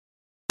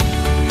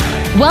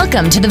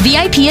Welcome to the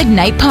VIP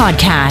Ignite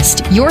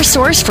podcast, your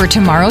source for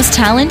tomorrow's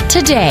talent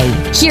today.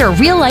 Hear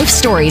real-life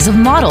stories of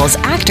models,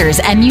 actors,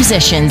 and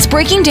musicians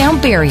breaking down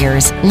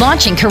barriers,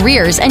 launching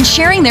careers, and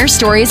sharing their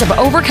stories of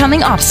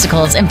overcoming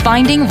obstacles and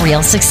finding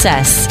real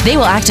success. They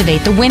will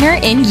activate the winner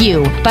in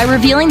you by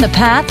revealing the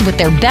path with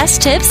their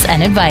best tips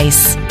and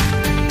advice.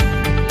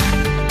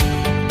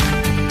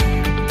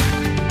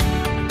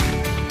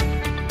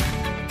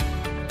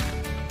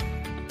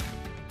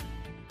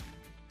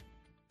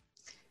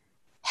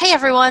 Hey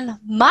everyone,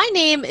 my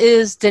name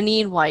is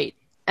Deneen White,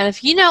 and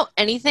if you know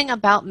anything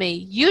about me,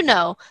 you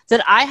know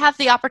that I have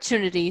the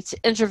opportunity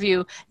to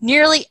interview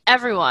nearly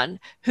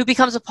everyone who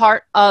becomes a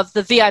part of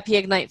the VIP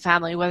Ignite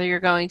family. Whether you're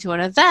going to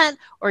an event,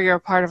 or you're a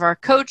part of our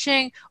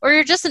coaching, or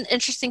you're just an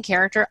interesting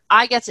character,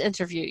 I get to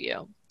interview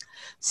you.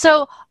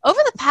 So over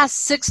the past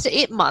 6 to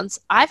 8 months,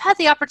 I've had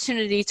the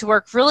opportunity to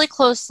work really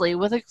closely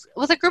with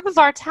a group of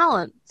our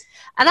talent,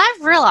 and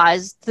I've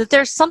realized that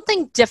there's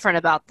something different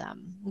about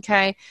them,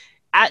 okay?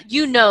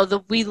 You know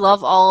that we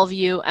love all of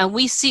you and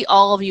we see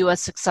all of you as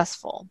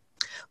successful.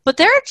 But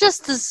there's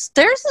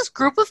this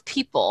group of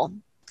people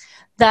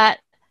that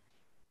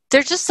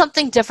there's just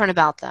something different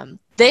about them.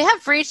 They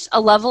have reached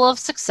a level of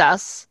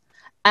success,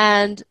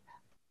 and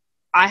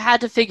I had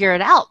to figure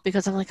it out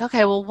because I'm like,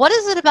 okay, well, what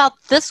is it about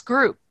this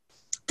group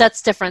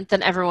that's different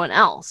than everyone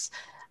else?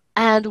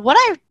 And what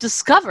I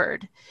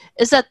discovered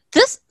is that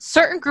this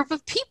certain group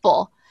of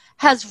people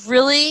has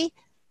really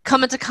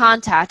come into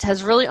contact,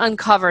 has really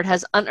uncovered,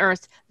 has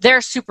unearthed their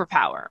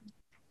superpower.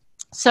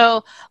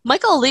 So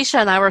Michael, Alicia,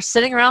 and I were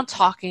sitting around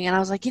talking, and I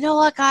was like, you know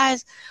what,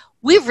 guys?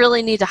 We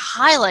really need to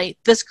highlight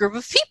this group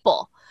of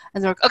people.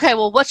 And they're like, okay,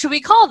 well, what should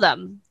we call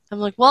them? I'm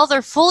like, well,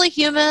 they're fully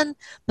human,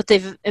 but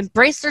they've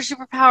embraced their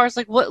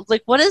superpowers.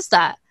 What is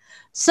that?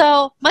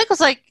 So Michael's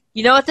like,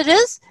 you know what it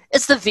is?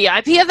 It's the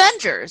VIP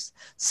Avengers.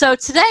 So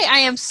today I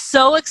am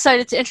so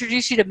excited to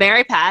introduce you to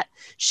Mary Pat.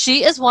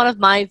 She is one of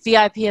my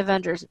VIP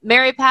Avengers.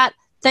 Mary Pat,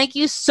 thank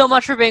you so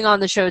much for being on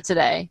the show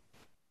today.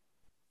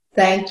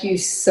 Thank you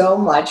so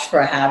much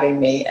for having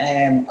me. I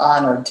am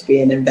honored to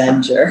be an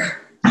Avenger.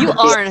 You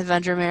are an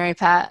Avenger, Mary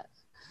Pat.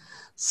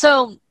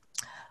 So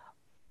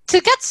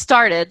to get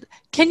started,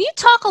 can you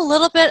talk a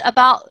little bit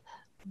about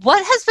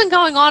what has been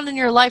going on in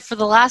your life for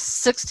the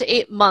last 6 to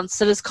 8 months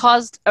that has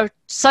caused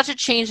such a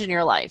change in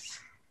your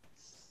life?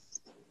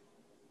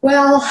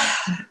 Well,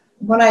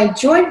 when I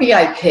joined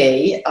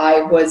VIP,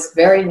 I was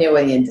very new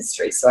in the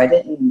industry, so I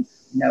didn't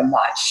know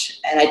much.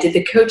 And I did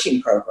the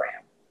coaching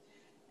program,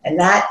 and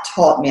that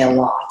taught me a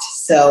lot.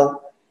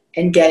 So,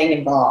 in getting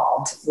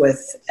involved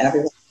with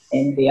everyone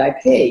in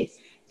VIP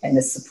and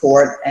the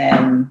support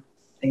and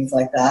things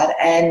like that,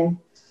 and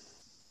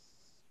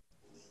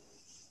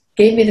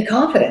gave me the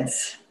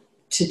confidence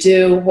to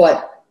do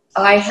what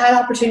I had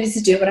opportunities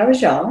to do when I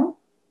was young,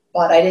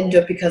 but I didn't do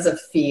it because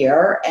of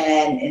fear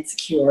and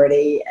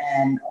insecurity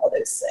and all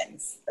those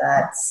things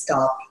that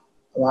stop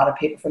a lot of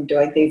people from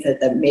doing things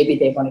that maybe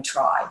they want to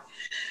try.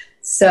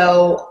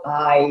 So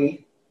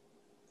I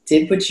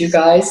did what you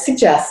guys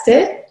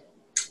suggested,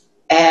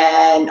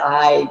 and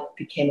I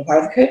became a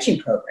part of the coaching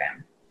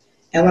program.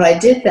 And when I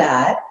did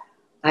that,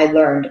 I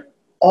learned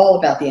all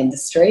about the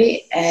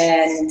industry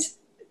and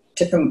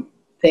different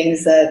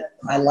things that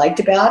I liked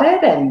about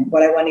it and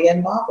what I wanted to get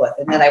involved with.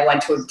 And then I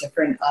went to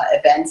different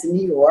events in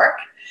New York,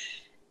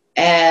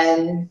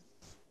 and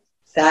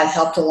that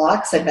helped a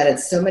lot because I met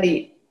so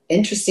many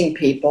interesting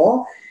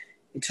people.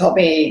 It taught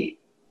me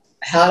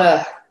how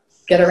to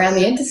get around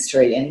the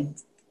industry and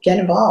get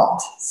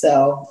involved.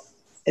 So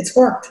it's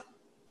worked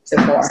so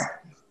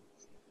far.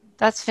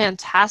 That's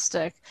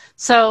fantastic.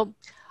 So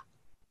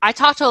I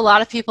talk to a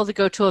lot of people that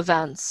go to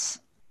events,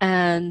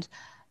 and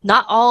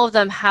not all of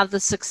them have the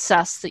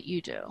success that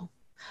you do.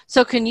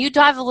 So can you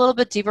dive a little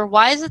bit deeper?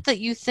 Why is it that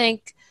you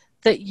think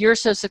that you're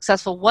so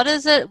successful? What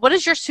is it? What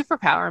is your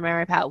superpower,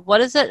 Mary Pat? What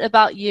is it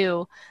about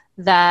you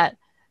that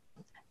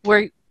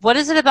what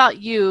is it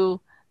about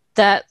you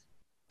that,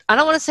 I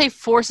don't want to say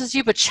forces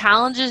you, but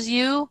challenges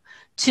you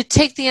to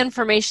take the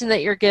information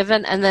that you're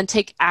given and then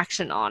take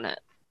action on it?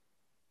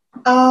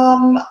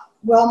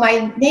 Well,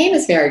 my name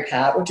is Mary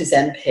Pat, which is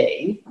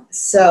MP.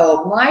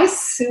 So my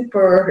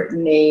super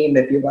name,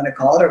 if you want to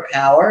call it, or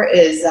power,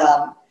 is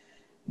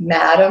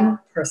Madam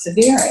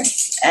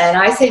Perseverance. And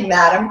I say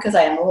Madam because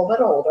I am a little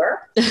bit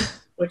older,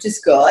 which is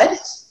good.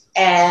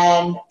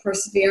 And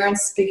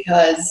Perseverance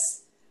because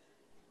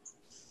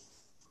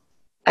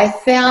I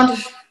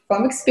found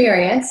from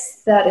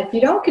experience that if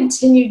you don't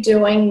continue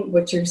doing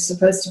what you're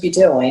supposed to be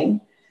doing,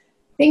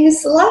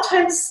 things a lot of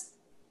times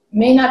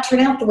may not turn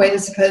out the way they're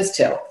supposed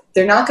to.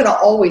 They're not going to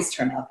always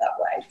turn out that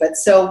way. But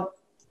so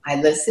I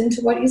listened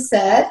to what you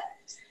said,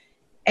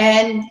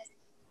 and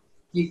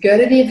you go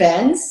to the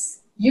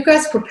events, you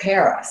guys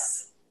prepare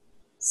us.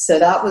 So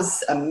that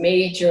was a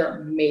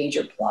major,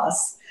 major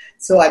plus.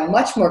 So I had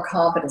much more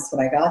confidence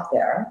when I got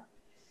there.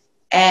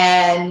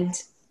 And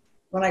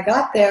when I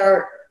got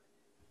there,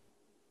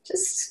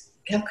 just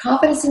have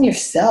confidence in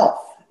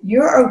yourself.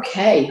 You're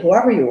okay,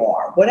 whoever you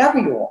are, whatever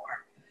you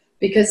are.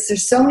 because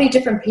there's so many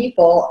different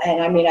people.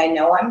 And I mean, I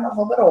know I'm a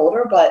little bit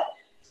older, but,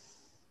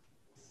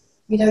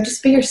 you know,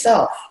 just be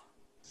yourself.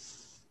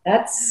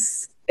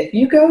 If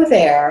you go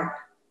there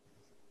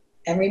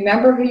and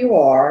remember who you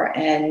are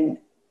and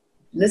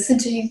listen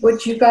to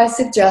what you guys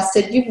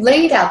suggested, you've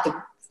laid out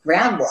the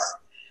groundwork.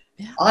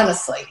 Yeah.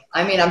 Honestly.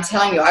 I mean, I'm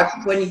telling you,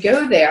 when you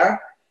go there,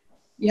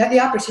 you have the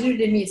opportunity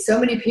to meet so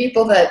many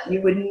people that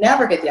you would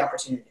never get the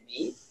opportunity to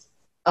meet.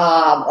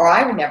 Or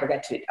I would never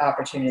get the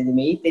opportunity to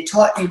meet. They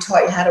taught you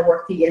how to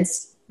work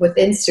with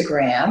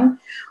Instagram.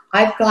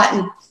 I've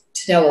gotten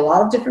to know a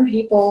lot of different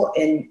people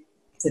in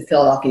the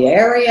Philadelphia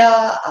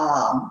area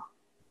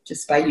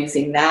just by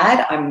using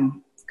that.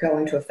 I'm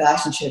going to a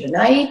fashion show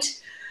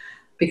tonight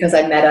because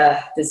I met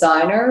a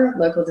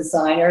local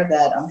designer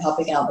that I'm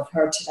helping out with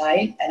her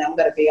tonight, and I'm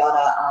going to be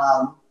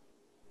on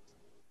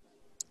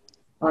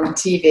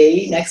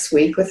TV next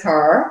week with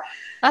her.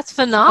 That's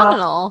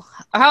phenomenal.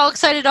 How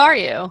excited are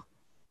you?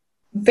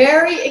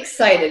 Very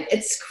excited.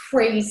 It's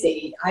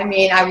crazy. I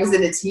mean, I was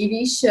in a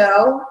TV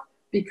show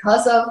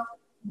because of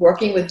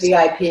working with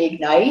VIP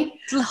Ignite.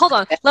 Hold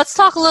on. Let's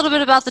talk a little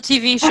bit about the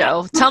TV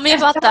show. Tell me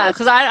about that,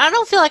 because I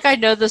don't feel like I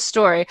know this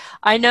story.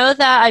 I know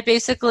that I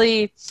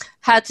basically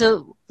I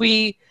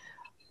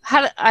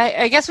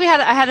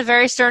had a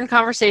very stern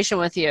conversation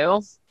with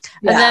you.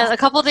 Yeah. And then a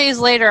couple of days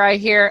later I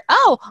hear,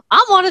 oh,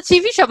 I'm on a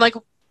TV show. I'm like,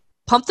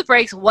 pump the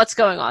brakes. What's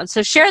going on?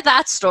 So share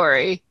that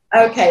story.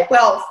 Okay.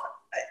 Well,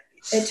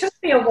 it took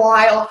me a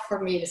while for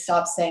me to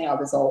stop saying I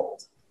was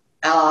old.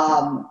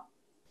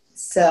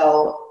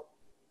 So,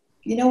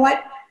 you know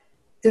what?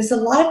 There's a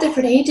lot of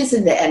different ages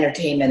in the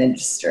entertainment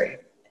industry.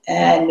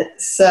 And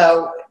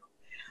so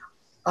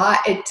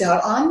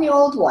I'm the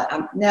old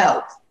one.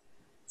 No.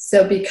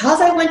 So because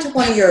I went to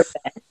one of your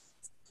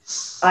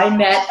events, I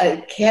met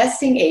a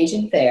casting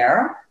agent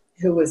there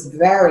who was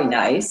very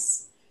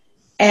nice.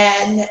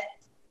 And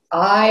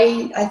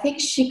I think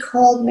she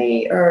called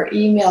me or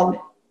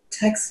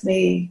texted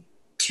me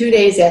 2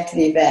 days after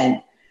the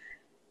event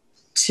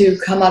to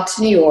come up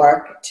to New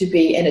York to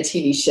be in a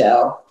TV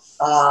show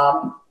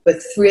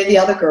with 3 of the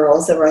other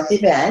girls that were at the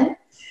event.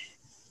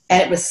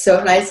 And it was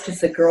so nice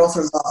because the girls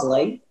were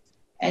lovely.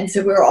 And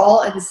so we were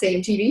all in the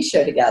same TV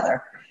show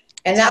together.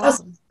 And that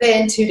was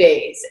within 2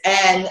 days.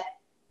 And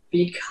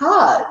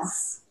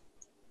because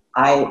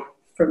I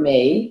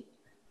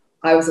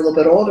was a little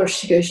bit older,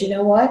 she goes, you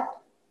know what?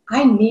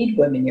 I need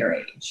women your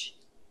age.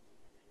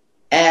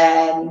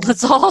 And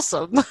that's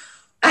awesome.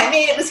 I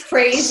mean, it was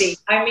crazy.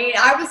 I mean,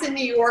 I was in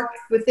New York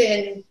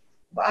within,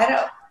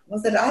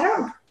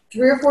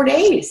 3 or 4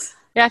 days.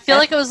 Yeah, I feel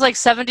like it was like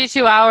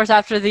 72 hours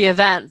after the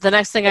event. The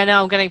next thing I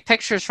know, I'm getting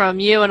pictures from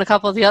you and a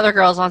couple of the other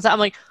girls on set. I'm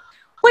like,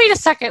 wait a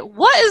second,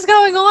 what is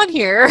going on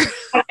here?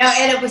 I know,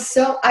 and it was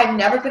I've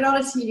never been on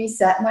a TV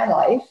set in my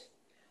life.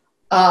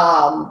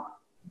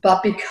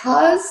 But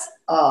because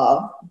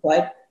of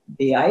what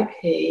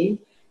VIP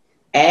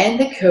and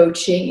the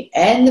coaching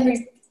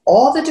and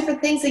all the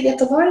different things that you have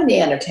to learn in the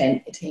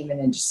entertainment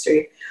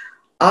industry,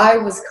 I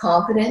was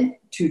confident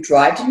to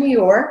drive to New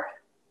York,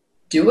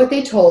 do what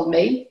they told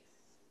me,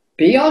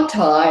 be on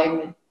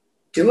time,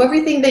 do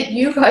everything that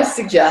you guys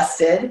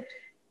suggested,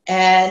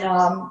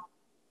 and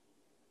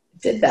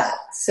did that.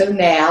 So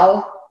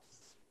now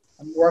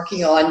I'm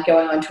working on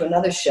going on to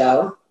another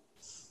show,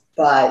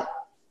 but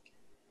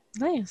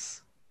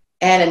nice.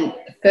 And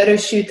a photo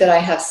shoot that I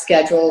have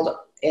scheduled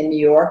in New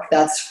York,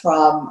 that's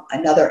from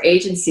another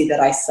agency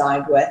that I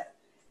signed with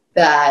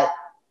that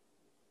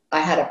I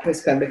had to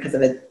postpone because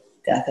of a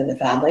death in the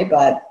family,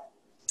 but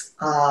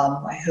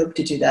I hope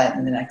to do that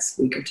in the next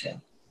week or 2.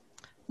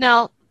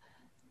 Now,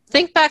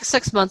 think back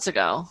 6 months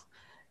ago.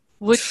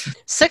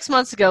 6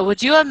 months ago,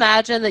 would you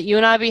imagine that you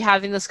and I be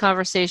having this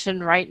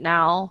conversation right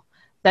now,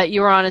 that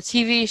you were on a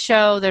TV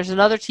show, there's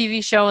another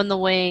TV show in the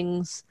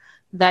wings,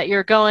 that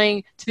you're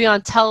going to be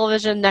on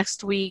television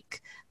next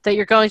week, that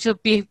you're going to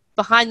be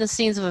behind the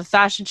scenes of a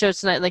fashion show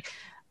tonight? Like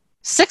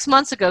 6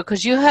 months ago,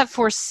 could you have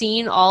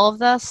foreseen all of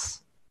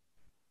this?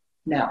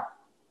 No.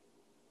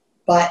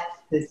 But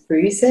the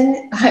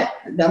reason,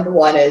 number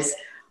one, is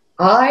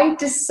I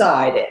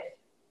decided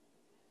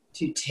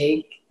to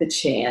take the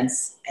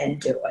chance and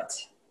do it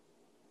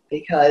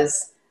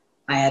because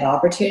I had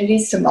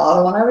opportunities to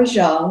model when I was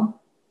young,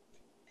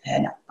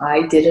 and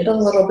I did it a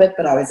little bit,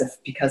 but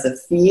because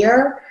of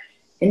fear,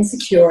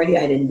 insecurity,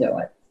 I didn't do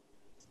it.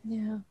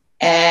 Yeah.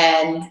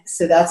 And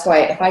so that's why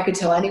if I could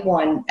tell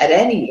anyone at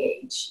any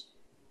age,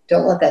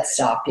 don't let that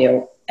stop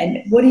you.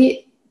 And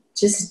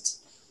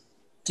just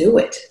do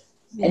it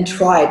and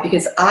try it,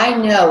 because I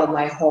know in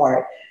my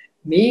heart,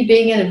 me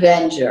being an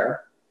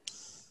Avenger,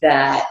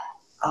 that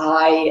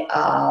I've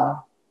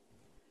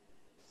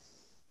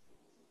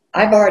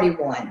already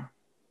won,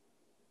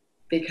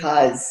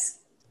 because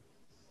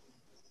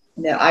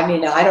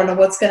I don't know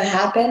what's going to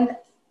happen,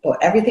 but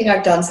everything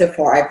I've done so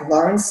far, I've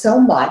learned so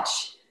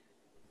much.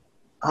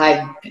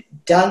 I've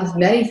done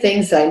many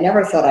things that I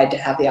never thought I'd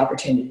have the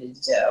opportunity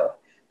to do,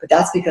 but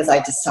that's because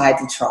I decided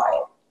to try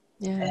it.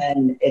 Yeah.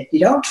 And if you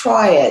don't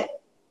try it,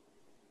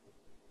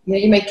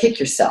 you may kick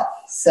yourself.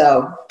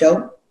 So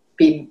don't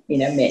be,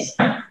 me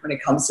when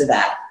it comes to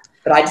that.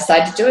 But I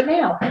decided to do it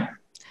now.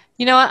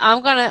 You know what?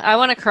 I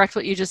want to correct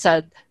what you just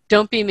said.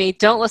 Don't be me.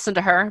 Don't listen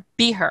to her.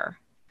 Be her.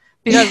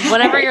 Because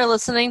whenever you're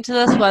listening to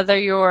this, whether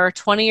you're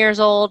 20 years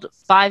old,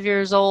 5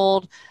 years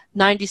old,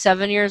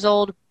 97 years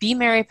old, be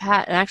Mary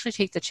Pat and actually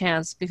take the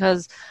chance.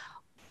 Because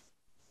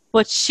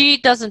what she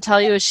doesn't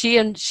tell you is she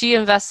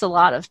invests a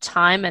lot of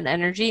time and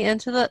energy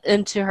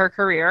into her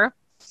career.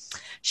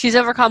 She's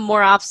overcome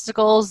more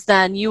obstacles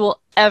than you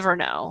will ever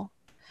know.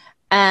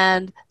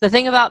 And the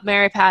thing about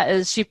Mary Pat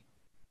is she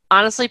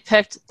honestly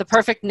picked the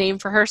perfect name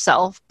for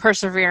herself,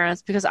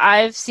 Perseverance, because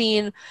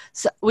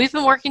we've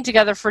been working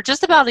together for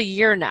just about a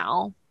year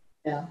now.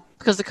 Yeah.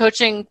 Because the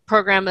coaching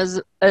program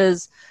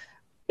we've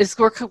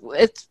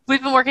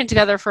been working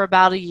together for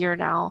about a year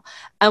now.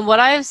 And what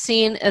I have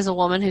seen is a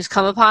woman who's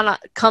come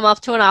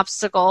up to an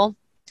obstacle,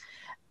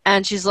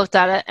 and she's looked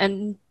at it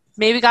and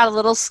maybe got a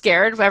little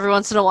scared every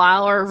once in a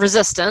while or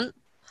resistant.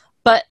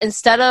 But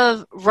instead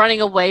of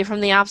running away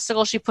from the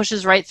obstacle, she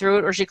pushes right through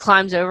it or she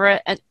climbs over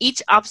it. And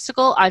each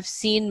obstacle I've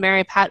seen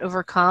Mary Pat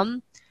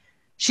overcome,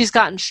 she's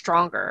gotten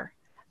stronger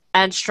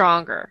and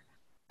stronger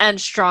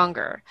and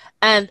stronger.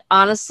 And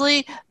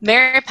honestly,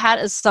 Mary Pat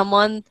is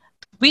someone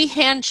we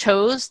hand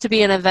chose to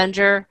be an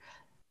Avenger,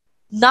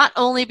 not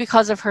only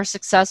because of her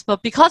success,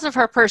 but because of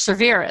her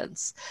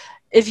perseverance.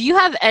 If you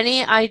have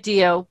any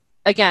idea,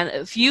 again,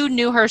 if you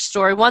knew her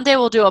story, one day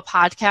we'll do a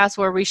podcast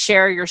where we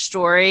share your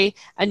story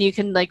and you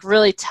can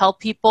really tell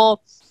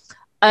people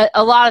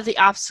a lot of the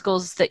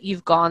obstacles that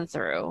you've gone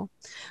through.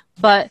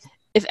 But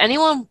if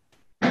anyone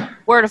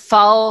were to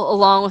follow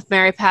along with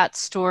Mary Pat's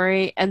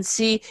story and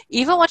see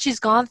even what she's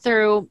gone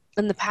through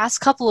in the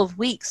past couple of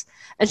weeks,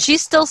 and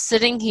she's still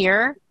sitting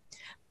here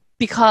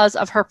because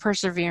of her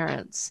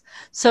perseverance.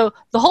 So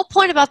the whole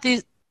point about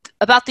the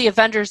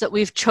Avengers that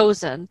we've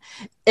chosen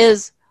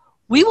is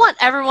we want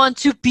everyone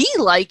to be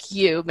like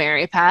you,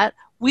 Mary Pat.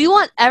 We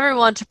want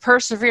everyone to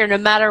persevere no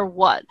matter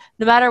what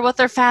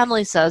their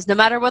family says, no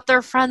matter what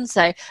their friends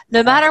say,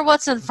 no matter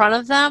what's in front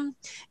of them.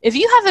 If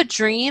you have a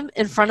dream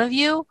in front of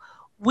you,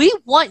 we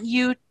want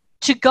you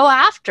to go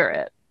after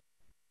it.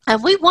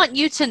 And we want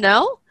you to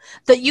know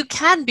that you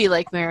can be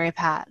like Mary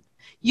Pat.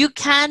 You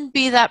can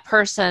be that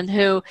person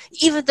who,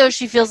 even though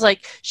she feels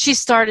like she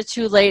started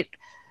too late,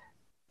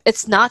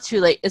 it's not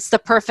too late. It's the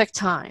perfect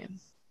time.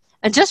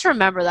 And just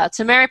remember that.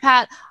 So Mary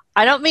Pat,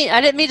 I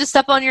didn't mean to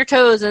step on your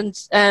toes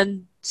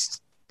and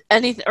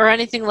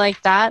anything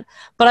like that,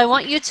 but I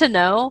want you to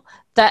know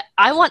that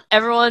I want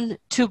everyone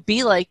to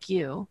be like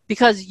you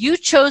because you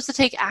chose to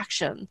take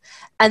action,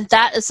 and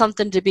that is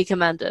something to be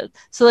commended.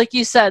 So like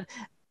you said,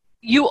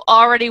 you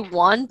already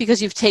won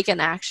because you've taken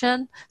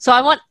action. So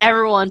I want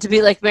everyone to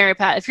be like Mary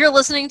Pat. If you're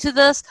listening to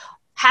this,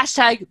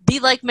 hashtag be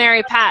like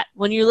Mary Pat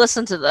when you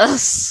listen to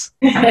this.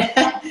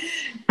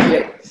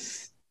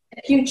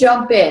 If you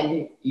jump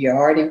in, you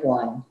already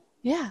won.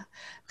 Yeah,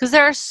 because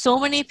there are so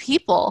many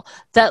people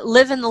that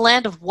live in the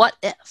land of what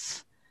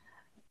if.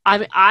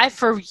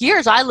 For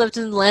years, I lived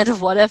in the land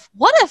of what if.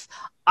 What if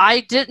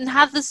I didn't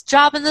have this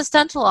job in this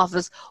dental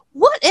office?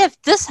 What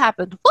if this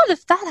happened? What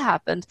if that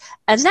happened?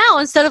 And now,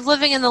 instead of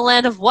living in the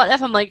land of what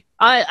if, I'm like,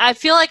 I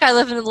feel like I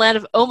live in the land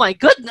of, oh my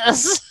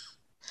goodness.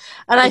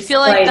 And I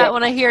feel like that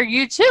when I hear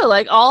you too,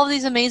 like all of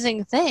these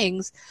amazing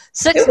things.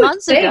 6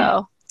 months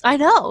ago, I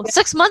know,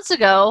 6 months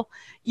ago,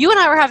 you and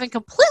I were having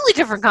completely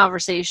different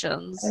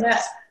conversations.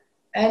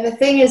 And the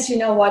thing is, you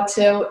know what,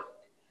 too?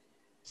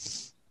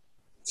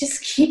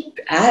 Just keep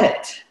at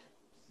it.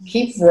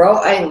 Keep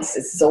rowing.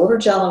 This older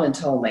gentleman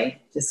told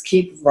me, just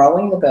keep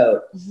rowing the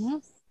boat. Mm-hmm.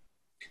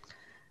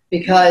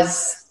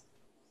 Because,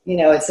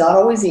 it's not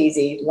always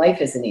easy.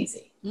 Life isn't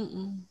easy.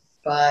 Mm-mm.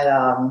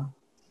 But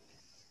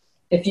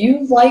if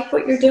you like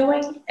what you're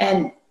doing,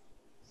 and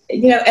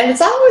it's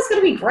not always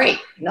going to be great.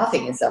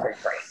 Nothing is ever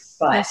great.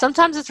 But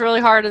sometimes it's really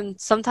hard, and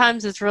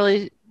sometimes it's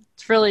really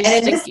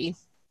sticky.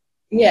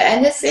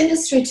 And this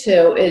industry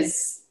too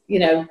is,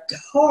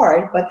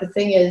 hard. But the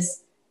thing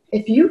is,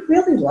 if you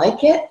really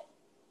like it,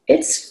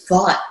 it's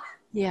fun.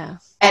 Yeah.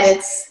 And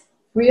it's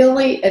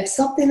really, if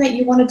something that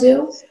you want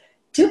to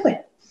do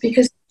it,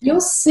 because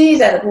you'll see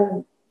that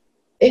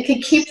it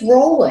can keep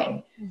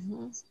rolling.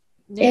 Mm-hmm.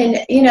 Yeah.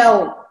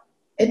 And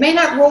it may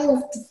not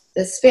roll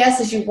as fast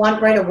as you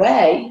want right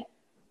away,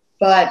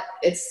 but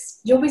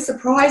you'll be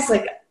surprised.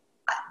 Like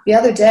the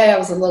other day, I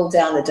was a little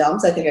down the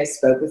dumps. I think I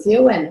spoke with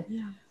you, and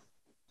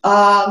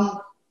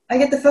I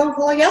get the phone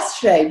call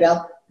yesterday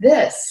about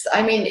this.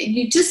 I mean,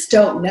 you just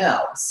don't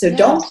know. So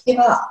don't give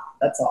up.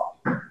 That's all.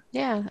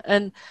 Yeah.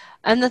 And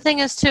the thing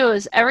is too,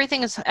 is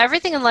everything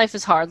in life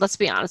is hard. Let's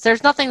be honest.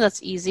 There's nothing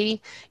that's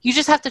easy. You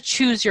just have to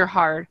choose your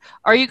hard.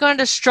 Are you going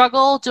to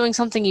struggle doing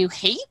something you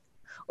hate,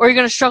 or are you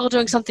going to struggle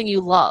doing something you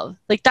love?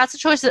 Like that's a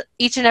choice that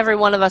each and every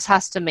one of us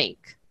has to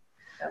make.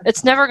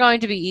 It's never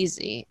going to be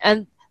easy.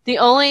 And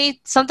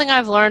something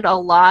I've learned a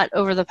lot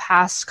over the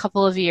past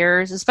couple of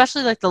years,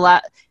 especially like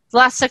the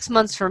last 6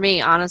 months for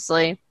me,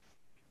 honestly,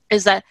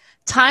 is that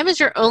time is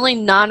your only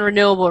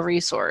non-renewable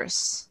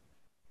resource.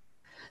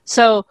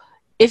 So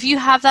if you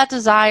have that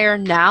desire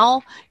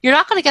now, you're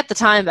not going to get the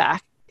time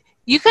back.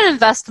 You can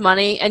invest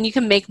money and you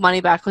can make money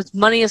back, because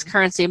money is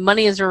currency.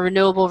 Money is a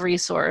renewable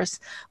resource,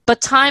 but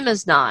time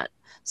is not.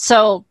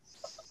 So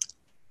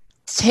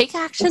take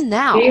action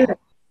now.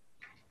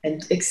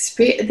 And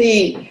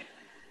the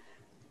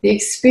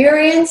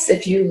experience,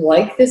 if you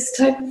like this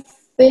type of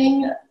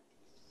thing,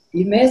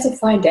 you may as well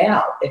find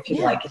out if you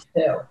like it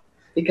too.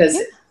 Because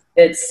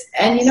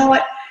and you know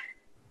what?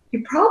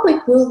 You probably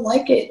will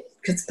like it.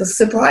 Because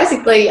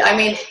surprisingly, I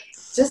mean,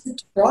 just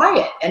try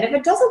it. And if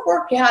it doesn't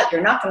work out,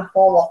 you're not going to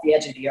fall off the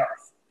edge of the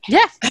earth.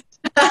 Yeah.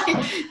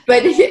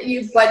 but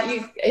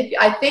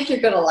I think you're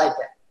going to like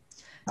it.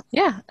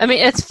 Yeah. I mean,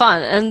 it's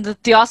fun. And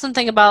the awesome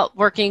thing about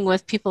working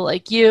with people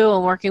like you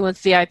and working with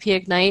VIP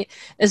Ignite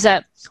is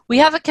that we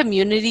have a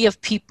community of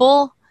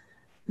people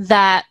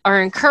that are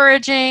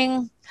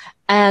encouraging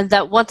and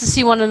that want to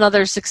see one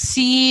another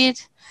succeed.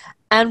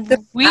 And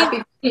we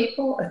happy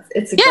people.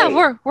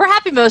 We're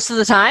happy most of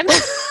the time.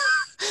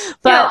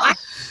 But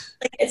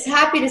it's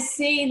happy to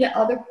see the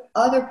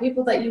other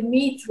people that you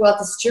meet throughout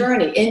this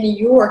journey in New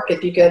York.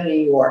 If you go to New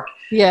York,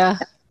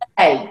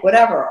 hey,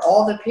 whatever,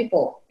 all the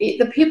people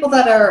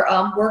that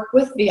are work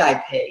with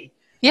VIP,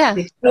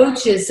 the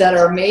coaches that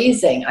are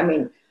amazing. I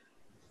mean,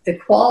 the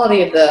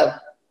quality of the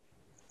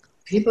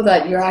people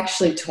that you're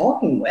actually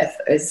talking with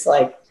is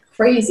like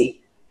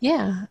crazy.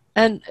 Yeah,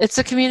 and it's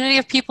a community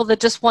of people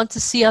that just want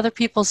to see other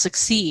people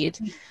succeed,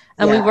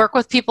 and we work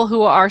with people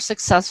who are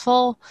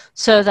successful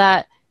so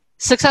that.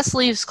 Success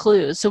leaves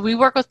clues. So we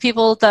work with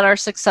people that are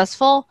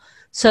successful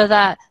so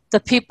that the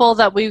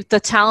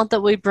talent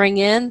that we bring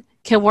in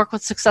can work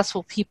with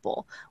successful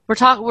people.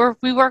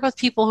 We work with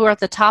people who are at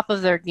the top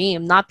of their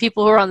game, not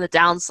people who are on the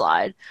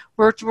downslide.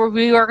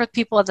 We work with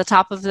people at the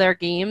top of their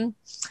game.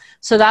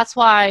 So that's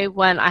why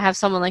when I have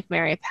someone like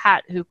Mary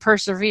Pat who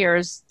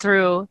perseveres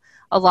through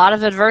a lot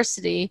of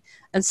adversity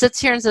and sits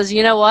here and says,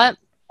 you know what?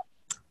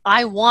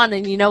 I won,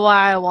 and you know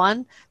why I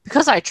won?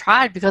 Because I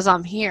tried, because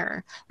I'm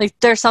here. Like,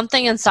 there's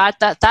something inside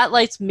that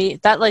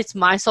lights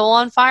my soul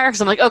on fire, because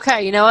I'm like,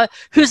 okay, you know what?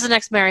 Who's the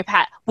next Mary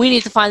Pat? We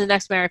need to find the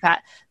next Mary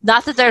Pat.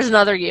 Not that there's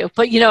another you,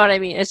 but you know what I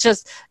mean? It's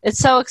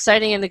so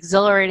exciting and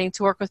exhilarating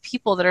to work with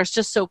people that are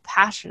just so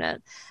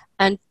passionate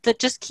and that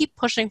just keep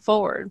pushing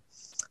forward.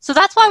 So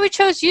that's why we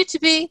chose you to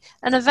be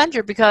an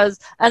Avenger,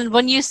 and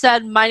when you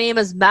said, my name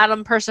is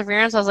Madam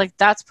Perseverance, I was like,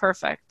 that's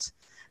perfect.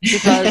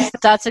 Because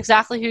that's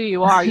exactly who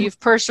you are. You've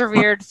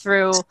persevered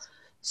through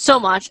so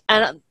much,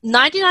 and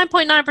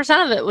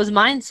 99.9% of it was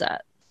mindset.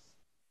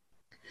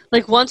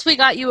 Like, once we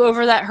got you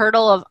over that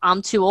hurdle of,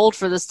 I'm too old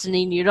for this,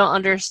 Deneen, you don't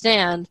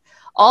understand,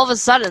 all of a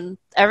sudden,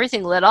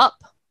 everything lit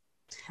up.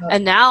 Oh.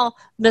 And now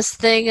Miss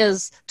Thing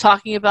is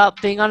talking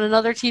about being on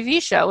another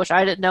TV show, which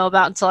I didn't know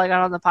about until I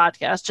got on the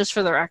podcast, just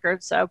for the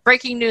record. So,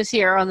 breaking news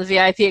here on the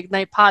VIP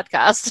Ignite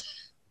podcast.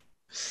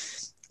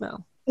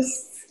 Well,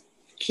 just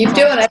keep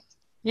doing it.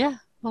 Yeah.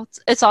 Well,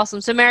 it's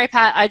awesome. So, Mary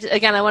Pat,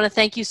 I want to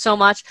thank you so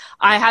much.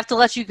 I have to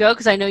let you go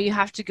because I know you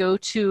have to go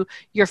to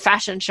your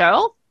fashion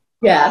show.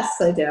 Yes,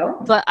 I do.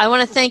 But I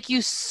want to thank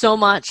you so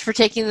much for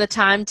taking the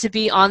time to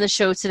be on the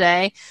show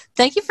today.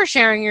 Thank you for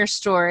sharing your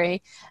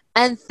story.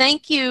 And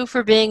thank you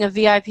for being a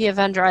VIP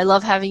Avenger. I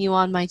love having you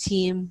on my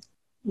team.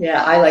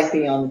 Yeah, I like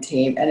being on the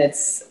team, and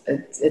it's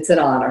an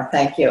honor.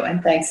 Thank you.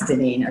 And thanks,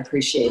 Deneen. I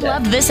appreciate it.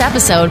 Love this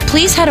episode.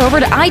 Please head over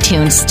to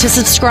iTunes to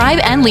subscribe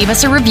and leave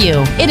us a review.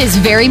 It is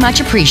very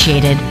much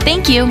appreciated.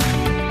 Thank you.